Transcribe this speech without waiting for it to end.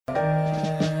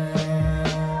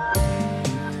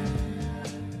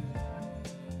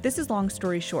This is Long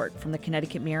Story Short from the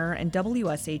Connecticut Mirror and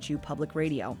WSHU Public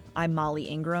Radio. I'm Molly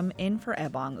Ingram, in for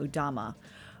Ebong Udama.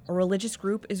 A religious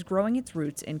group is growing its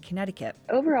roots in Connecticut.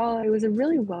 Overall, it was a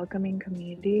really welcoming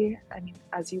community. I mean,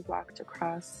 as you walked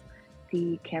across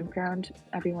the campground,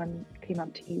 everyone came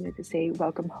up to you to say,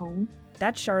 "Welcome home."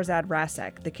 That's Shahrzad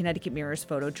Rasekh, the Connecticut Mirror's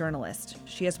photojournalist.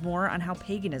 She has more on how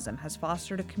paganism has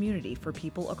fostered a community for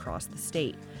people across the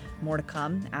state. More to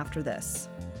come after this.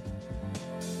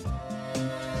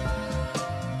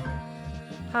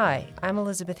 Hi, I'm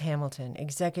Elizabeth Hamilton,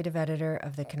 Executive Editor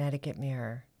of the Connecticut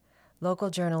Mirror. Local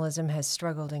journalism has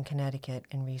struggled in Connecticut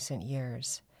in recent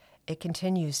years. It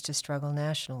continues to struggle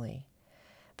nationally.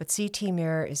 But CT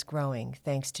Mirror is growing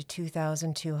thanks to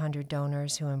 2,200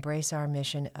 donors who embrace our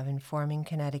mission of informing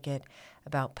Connecticut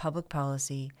about public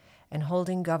policy and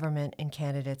holding government and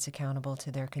candidates accountable to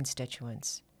their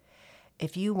constituents.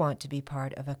 If you want to be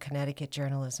part of a Connecticut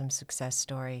journalism success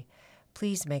story,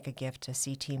 please make a gift to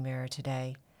CT Mirror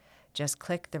today. Just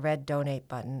click the red donate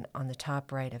button on the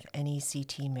top right of any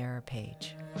CT Mirror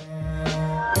page.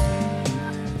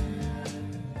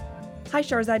 Hi,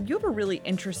 Shahrzad. You have a really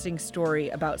interesting story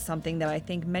about something that I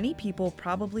think many people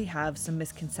probably have some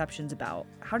misconceptions about.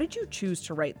 How did you choose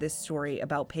to write this story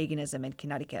about paganism in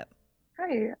Connecticut?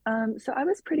 Hi. So I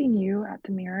was pretty new at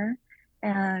the Mirror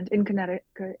and in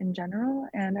Connecticut in general,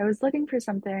 and I was looking for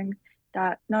something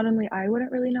that not only I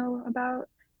wouldn't really know about,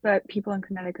 but people in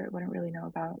Connecticut wouldn't really know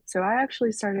about. So I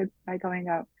actually started by going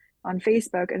out on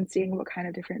Facebook and seeing what kind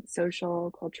of different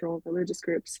social, cultural, religious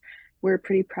groups were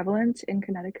pretty prevalent in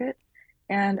Connecticut.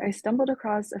 And I stumbled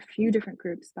across a few different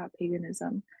groups about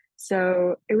paganism.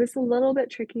 So it was a little bit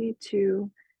tricky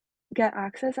to get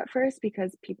access at first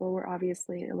because people were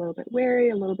obviously a little bit wary,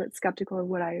 a little bit skeptical of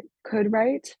what I could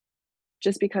write,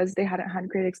 just because they hadn't had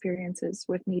great experiences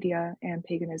with media and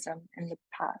paganism in the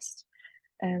past.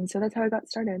 And so that's how I got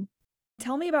started.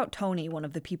 Tell me about Tony, one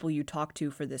of the people you talked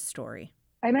to for this story.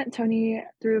 I met Tony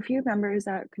through a few members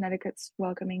at Connecticut's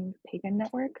Welcoming Pagan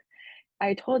Network.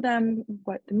 I told them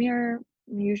what the Mirror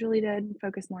usually did,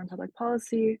 focus more on public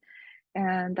policy,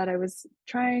 and that I was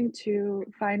trying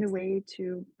to find a way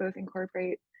to both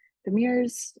incorporate the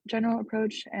Mirror's general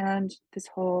approach and this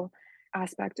whole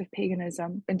aspect of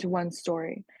paganism into one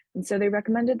story. And so they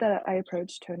recommended that I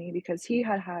approach Tony because he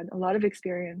had had a lot of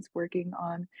experience working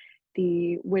on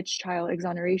the witch trial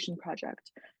exoneration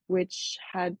project, which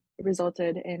had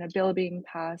resulted in a bill being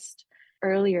passed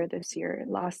earlier this year,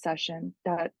 last session,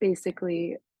 that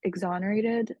basically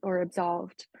exonerated or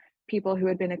absolved people who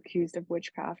had been accused of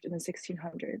witchcraft in the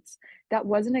 1600s. That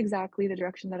wasn't exactly the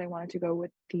direction that I wanted to go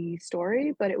with the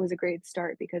story, but it was a great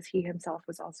start because he himself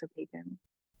was also pagan.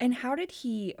 And how did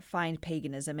he find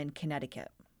paganism in Connecticut?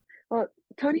 Well,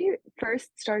 Tony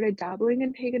first started dabbling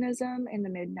in paganism in the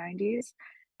mid-90s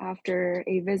after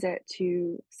a visit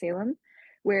to Salem,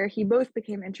 where he both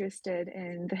became interested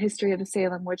in the history of the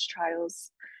Salem witch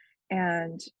trials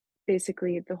and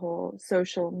basically the whole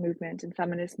social movement and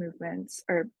feminist movements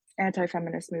or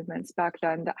anti-feminist movements back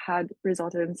then that had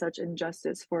resulted in such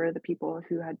injustice for the people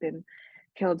who had been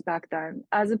killed back then.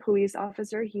 As a police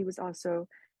officer, he was also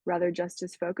rather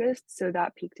justice focused, so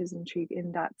that piqued his intrigue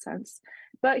in that sense.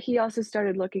 But he also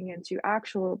started looking into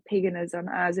actual paganism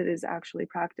as it is actually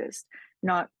practiced,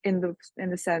 not in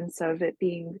the sense of it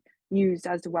being used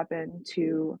as a weapon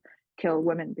to kill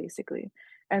women, basically.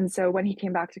 And so when he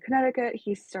came back to Connecticut,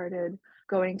 he started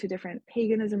going to different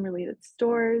paganism related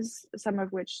stores, some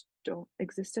of which don't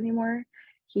exist anymore.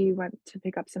 He went to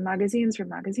pick up some magazines from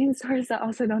magazine stores that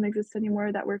also don't exist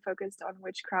anymore that were focused on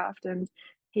witchcraft and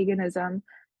paganism.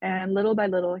 And little by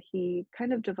little, he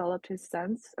kind of developed his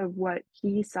sense of what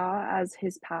he saw as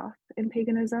his path in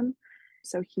paganism.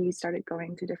 So he started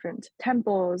going to different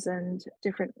temples and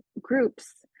different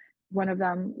groups. One of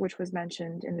them, which was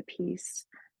mentioned in the piece,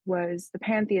 was the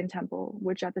Pantheon Temple,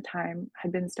 which at the time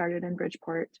had been started in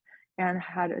Bridgeport and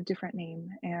had a different name.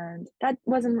 And that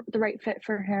wasn't the right fit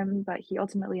for him, but he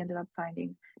ultimately ended up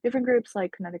finding different groups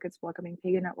like Connecticut's Welcoming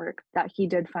Pagan Network that he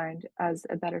did find as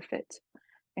a better fit.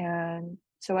 And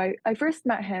so I first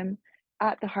met him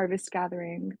at the harvest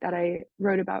gathering that I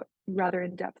wrote about rather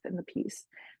in depth in the piece.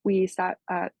 We sat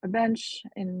at a bench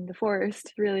in the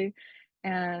forest, really,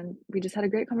 and we just had a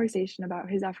great conversation about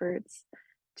his efforts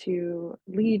to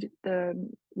lead the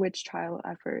witch trial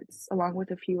efforts along with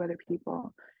a few other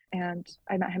people. And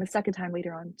I met him a second time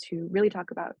later on to really talk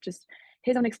about just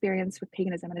his own experience with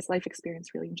paganism and his life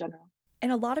experience really in general.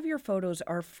 And a lot of your photos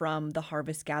are from the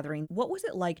harvest gathering. What was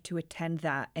it like to attend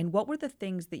that? And what were the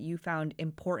things that you found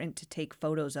important to take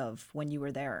photos of when you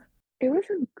were there? It was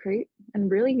a great and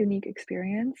really unique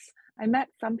experience. I met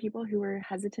some people who were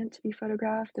hesitant to be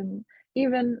photographed, and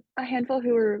even a handful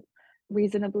who were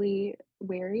reasonably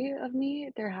wary of me.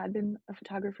 There had been a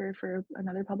photographer for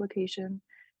another publication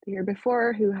the year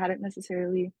before who hadn't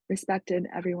necessarily respected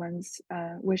everyone's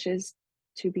wishes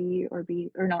to be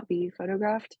or not be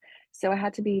photographed. So I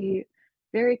had to be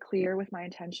very clear with my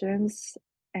intentions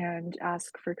and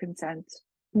ask for consent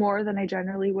more than I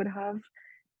generally would have,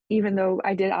 even though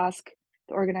I did ask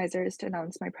the organizers to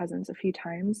announce my presence a few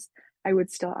times. I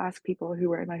would still ask people who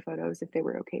were in my photos if they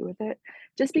were okay with it,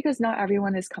 just because not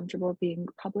everyone is comfortable being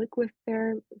public with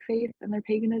their faith and their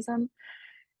paganism.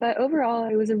 But overall,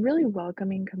 it was a really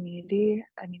welcoming community.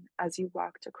 I mean, as you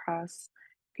walked across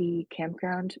the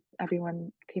campground,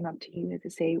 everyone came up to you to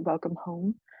say, "Welcome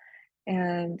home,"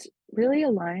 and really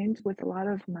aligned with a lot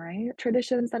of my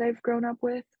traditions that I've grown up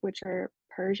with, which are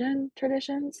Persian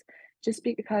traditions, just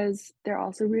because they're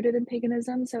also rooted in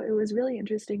paganism. So it was really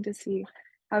interesting to see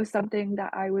how something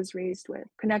that I was raised with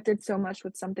connected so much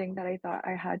with something that I thought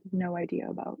I had no idea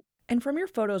about. And from your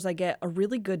photos, I get a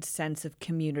really good sense of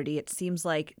community. It seems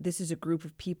like this is a group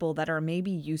of people that are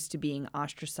maybe used to being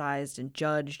ostracized and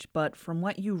judged, but from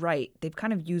what you write, they've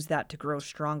kind of used that to grow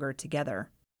stronger together.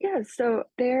 Yeah, so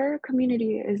their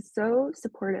community is so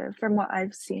supportive from what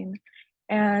I've seen.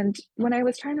 And when I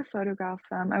was trying to photograph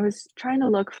them, I was trying to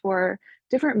look for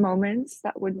different moments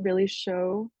that would really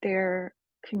show their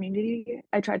community.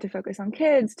 I tried to focus on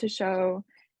kids to show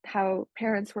how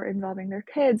parents were involving their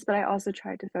kids, but I also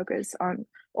tried to focus on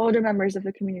older members of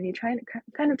the community,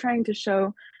 trying to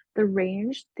show the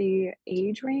range, the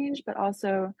age range, but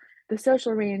also the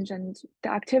social range and the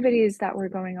activities that were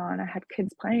going on. I had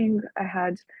kids playing, I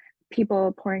had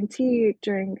people pouring tea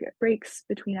during breaks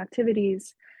between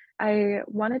activities. I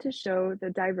wanted to show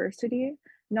the diversity,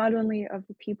 not only of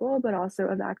the people, but also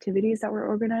of the activities that were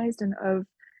organized and of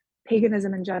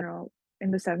paganism in general,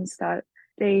 in the sense that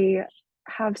they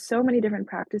have so many different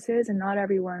practices and not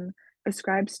everyone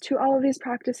ascribes to all of these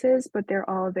practices, but they're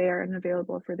all there and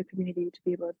available for the community to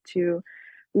be able to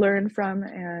learn from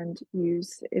and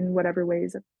use in whatever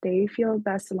ways that they feel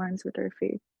best aligns with their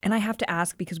faith. And I have to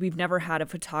ask, because we've never had a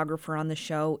photographer on the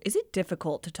show, is it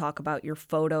difficult to talk about your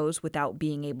photos without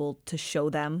being able to show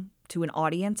them to an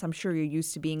audience? I'm sure you're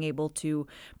used to being able to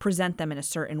present them in a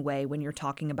certain way when you're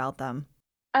talking about them.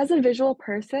 As a visual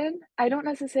person, I don't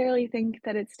necessarily think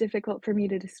that it's difficult for me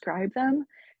to describe them.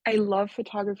 I love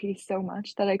photography so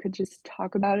much that I could just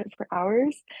talk about it for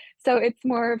hours. So it's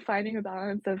more of finding a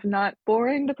balance of not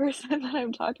boring the person that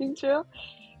I'm talking to,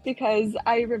 because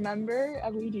I remember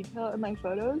every detail in my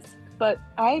photos, but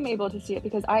I'm able to see it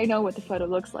because I know what the photo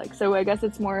looks like. So I guess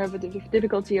it's more of a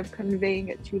difficulty of conveying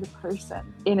it to the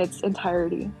person in its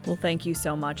entirety. Well, thank you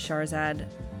so much, Shahrzad.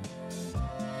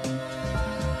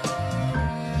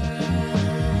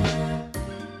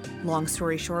 Long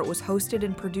Story Short was hosted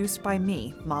and produced by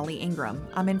me, Molly Ingram.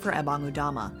 I'm in for Ebong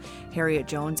Udama. Harriet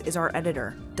Jones is our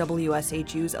editor.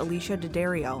 WSHU's Alicia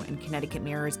D'Addario and Connecticut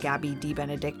Mirror's Gabby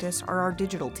DeBenedictis are our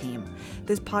digital team.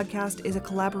 This podcast is a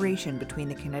collaboration between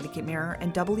the Connecticut Mirror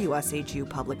and WSHU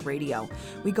Public Radio.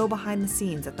 We go behind the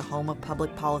scenes at the home of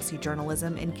public policy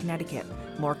journalism in Connecticut.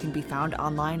 More can be found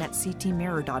online at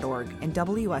ctmirror.org and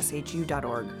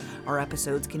wshu.org. Our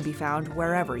episodes can be found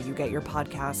wherever you get your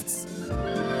podcasts.